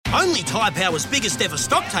Only Tyre Power's biggest ever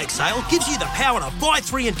stock take sale gives you the power to buy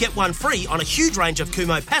 3 and get 1 free on a huge range of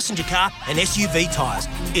Kumho passenger car and SUV tyres.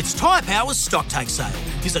 It's Tyre Power's stock take sale.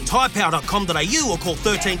 Visit tyrepower.com.au or call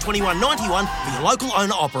 13 21 91 for your local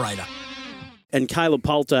owner-operator. And Caleb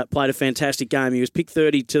Poulter played a fantastic game. He was picked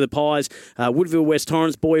 30 to the Pies. Woodville West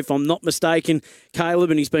Torrens boy, if I'm not mistaken. Caleb,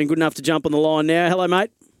 and he's been good enough to jump on the line now. Hello,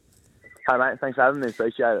 mate. Hi, mate. Thanks for having me.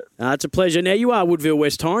 Appreciate it. It's a pleasure. Now, you are Woodville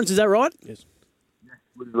West Torrens, is that right? Yes.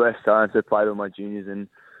 Woodville West Torrens. I played with my juniors and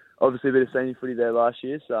obviously a bit of senior footy there last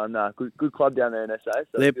year. So, good club down there in SA.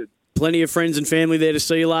 So there good. Plenty of friends and family there to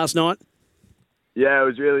see you last night? Yeah, it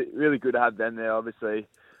was really, really good to have them there. Obviously,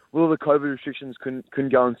 with all the COVID restrictions,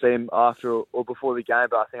 couldn't go and see them after or before the game,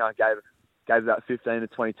 but I think I gave about 15 to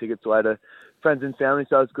 20 tickets away to friends and family,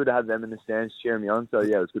 so it was good to have them in the stands cheering me on. So,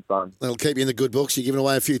 yeah, it was good fun. That'll keep you in the good books. You're giving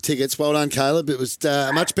away a few tickets. Well done, Caleb. It was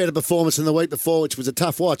a much better performance than the week before, which was a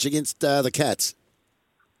tough watch against the Cats.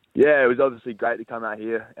 Yeah, it was obviously great to come out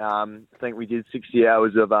here. I think we did 60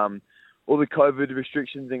 hours of all the COVID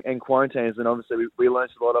restrictions and quarantines, and obviously we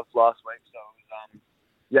learned a lot off last week. So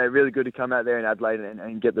it was, really good to come out there in Adelaide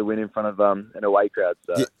and get the win in front of an away crowd.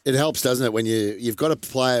 So. Yeah, it helps, doesn't it, when you've got a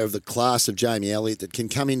player of the class of Jamie Elliott that can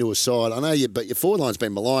come into a side. I know but your forward line's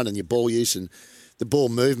been maligned and your ball use and the ball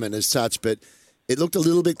movement as such, but it looked a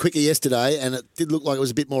little bit quicker yesterday, and it did look like it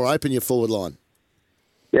was a bit more open, your forward line.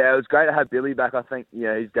 Yeah, it was great to have Billy back. I think,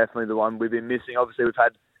 he's definitely the one we've been missing. Obviously, we've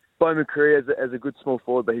had Bo McCree as a good small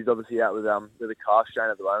forward, but he's obviously out with a calf strain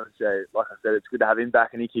at the moment. So, like I said, it's good to have him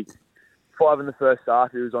back, and he kicked 5 in the first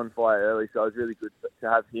half. He was on fire early, so it was really good to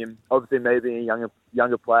have him. Obviously, me being a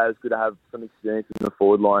younger player, it's good to have some experience in the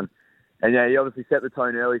forward line. And, he obviously set the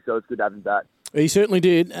tone early, so it's good to have him back. He certainly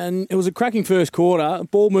did, and it was a cracking first quarter.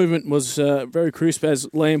 Ball movement was very crisp, as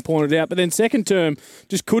Liam pointed out, but then second term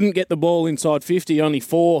just couldn't get the ball inside 50, only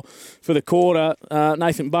 4 for the quarter.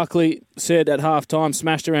 Nathan Buckley said at half-time,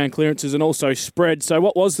 smashed around clearances and also spread. So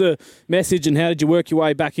what was the message and how did you work your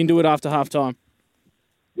way back into it after half-time?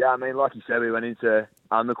 Yeah, I mean, like you said, we went into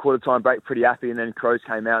the quarter-time break pretty happy, and then Crows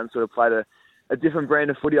came out and sort of played a different brand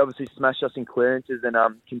of footy, obviously smashed us in clearances and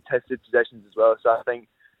contested possessions as well. So I think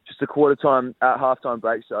just a quarter-time, half-time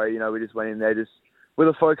break, we just went in there just with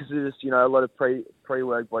a focus of just, a lot of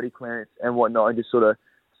pre-work body clearance and whatnot, and just sort of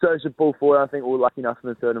surged the ball forward. I think we were lucky enough in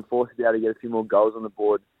the third and fourth to be able to get a few more goals on the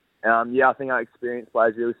board. I think our experienced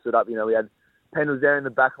players really stood up. We had Pendles there in the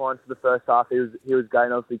back line for the first half. He was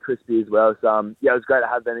going obviously crispy as well. So, it was great to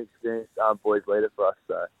have that experienced boys leader for us.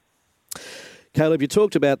 So. Caleb, you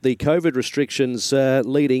talked about the COVID restrictions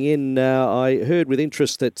leading in. I heard with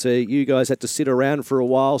interest that you guys had to sit around for a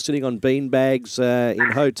while, sitting on beanbags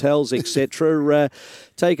in hotels, etc.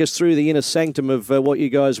 Take us through the inner sanctum of what you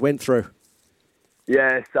guys went through.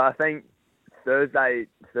 Yeah, so I think Thursday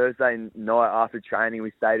night after training,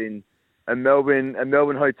 we stayed in a Melbourne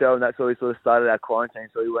hotel, and that's where we sort of started our quarantine.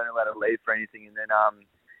 So we weren't allowed to leave for anything. And then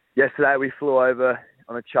yesterday we flew over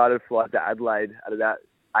on a chartered flight to Adelaide at about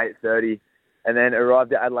 8:30. And then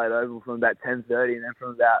arrived at Adelaide Oval from about 10:30, and then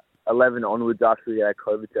from about 11 onwards, after we had a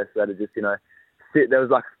COVID test, we had to just, sit. There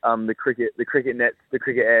was like the cricket nets, the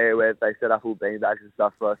cricket area where they set up all beanbags and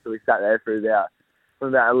stuff for us. So we sat there from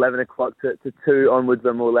about 11 o'clock to 2 onwards,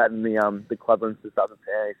 when we were allowed in the club rooms to start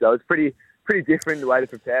preparing. So it was pretty different the way to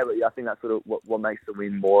prepare, but I think that's sort of what makes the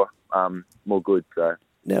win more good. So.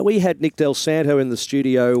 Now, we had Nick Del Santo in the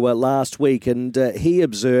studio last week, and he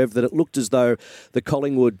observed that it looked as though the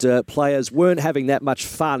Collingwood players weren't having that much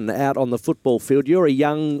fun out on the football field. You're a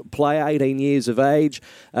young player, 18 years of age,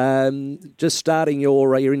 just starting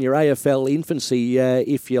you're in your AFL infancy,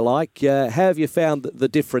 if you like. How have you found the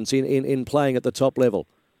difference in playing at the top level?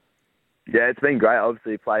 Yeah, it's been great.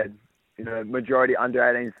 Obviously, played majority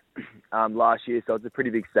under-18s last year, so it's a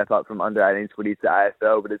pretty big step up from under-18s footy to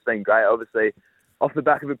AFL, but it's been great. Obviously, off the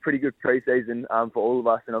back of a pretty good pre-season for all of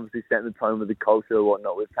us, and obviously setting the tone with the culture and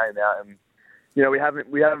whatnot, we've came out and we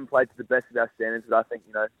haven't played to the best of our standards, but I think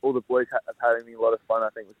all the boys have having a lot of fun. I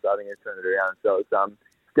think we're starting to turn it around, so it's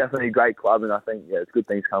definitely a great club, and I think it's good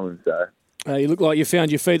things coming. So. You look like you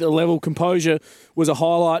found your feet at the level. Composure was a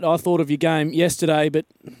highlight, I thought, of your game yesterday, but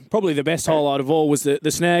probably the best highlight of all was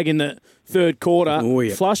the snag in the third quarter. Oh,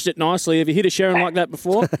 yeah. Flushed it nicely. Have you hit a Sharon like that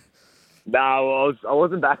before? No, I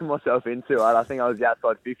wasn't backing myself into it. I think I was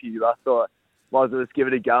outside 50. But I thought, might as well just give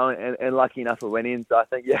it a go, and lucky enough it went in. So I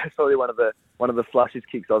think, it's probably one of the flushest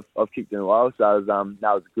kicks I've kicked in a while. So that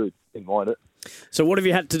was good. Didn't mind it. So what have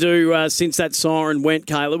you had to do since that siren went,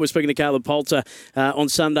 Caleb? We're speaking to Caleb Poulter on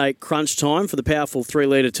Sunday crunch time for the powerful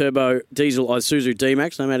 3-litre turbo diesel Isuzu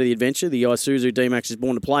D-Max. No matter the adventure, the Isuzu D-Max is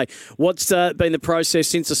born to play. What's been the process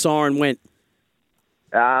since the siren went?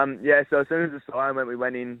 So as soon as the siren went, we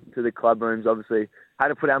went into the club rooms. Obviously, had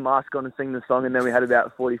to put our mask on and sing the song, and then we had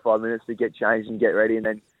about 45 minutes to get changed and get ready, and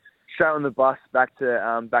then straight on the bus back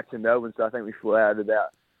to Melbourne. So I think we flew out at about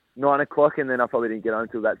 9 o'clock, and then I probably didn't get home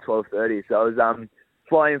until about 12:30. So it was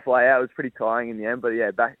fly in, fly out. It was pretty tiring in the end, but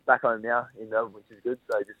yeah, back home now in Melbourne, which is good.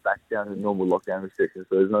 So just back down to normal lockdown restrictions.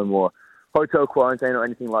 So there's no more hotel quarantine or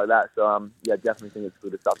anything like that. So definitely think it's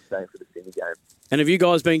good to start staying for the Sydney game. And have you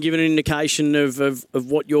guys been given an indication of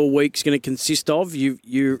what your week's going to consist of?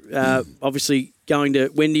 You're obviously going to.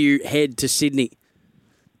 When do you head to Sydney?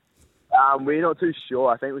 We're not too sure.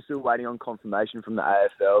 I think we're still waiting on confirmation from the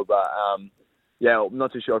AFL, but I'm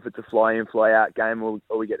not too sure if it's a fly in, fly out game or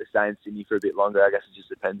we get to stay in Sydney for a bit longer. I guess it just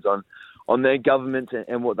depends on their government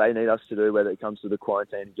and what they need us to do, whether it comes to the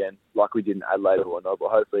quarantine again, like we did in Adelaide or whatnot. But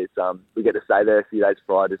hopefully it's we get to stay there a few days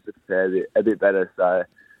prior just to prepare a bit better. So.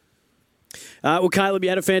 Well, Caleb, you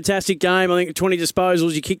had a fantastic game. I think 20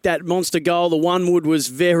 disposals. You kicked that monster goal. The one wood was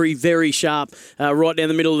very, very sharp right down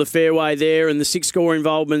the middle of the fairway there, and the 6 score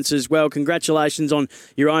involvements as well. Congratulations on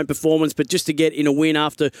your own performance, but just to get in a win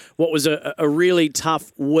after what was a really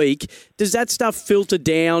tough week, does that stuff filter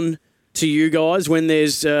down to you guys when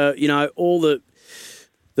there's all the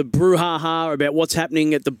brouhaha about what's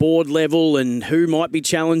happening at the board level and who might be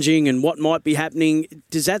challenging and what might be happening?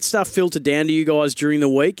 Does that stuff filter down to you guys during the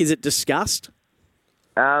week? Is it discussed?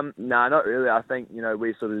 No, not really. I think,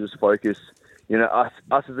 we sort of just focus, us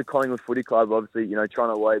as a Collingwood footy club, obviously,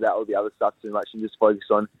 trying to worry about all the other stuff too much and just focus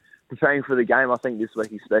on preparing for the game. I think this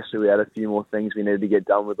week especially we had a few more things we needed to get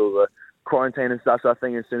done with all the quarantine and stuff. So I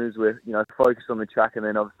think as soon as we're, focused on the track and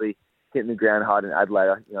then obviously hitting the ground hard in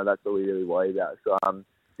Adelaide, that's all we really worry about. So,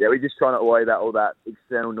 we're just trying to worry about all that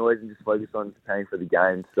external noise and just focus on preparing for the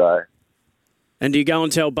game. So, and do you go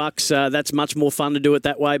and tell Bucks that's much more fun to do it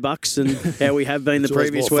that way, Bucks, than how we have been the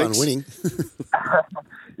previous more weeks? Fun winning.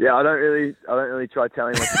 I don't really try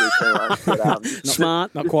telling what to do too much. But,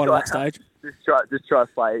 Smart, not quite at that stage. Just try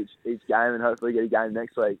to play each game and hopefully get a game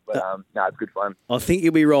next week. But it's good fun. I think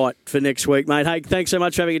you'll be right for next week, mate. Hey, thanks so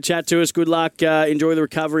much for having a chat to us. Good luck. Enjoy the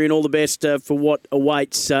recovery and all the best for what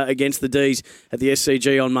awaits against the D's at the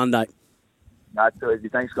SCG on Monday. It's too easy.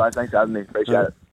 Thanks, guys. Thanks for having me. Appreciate it.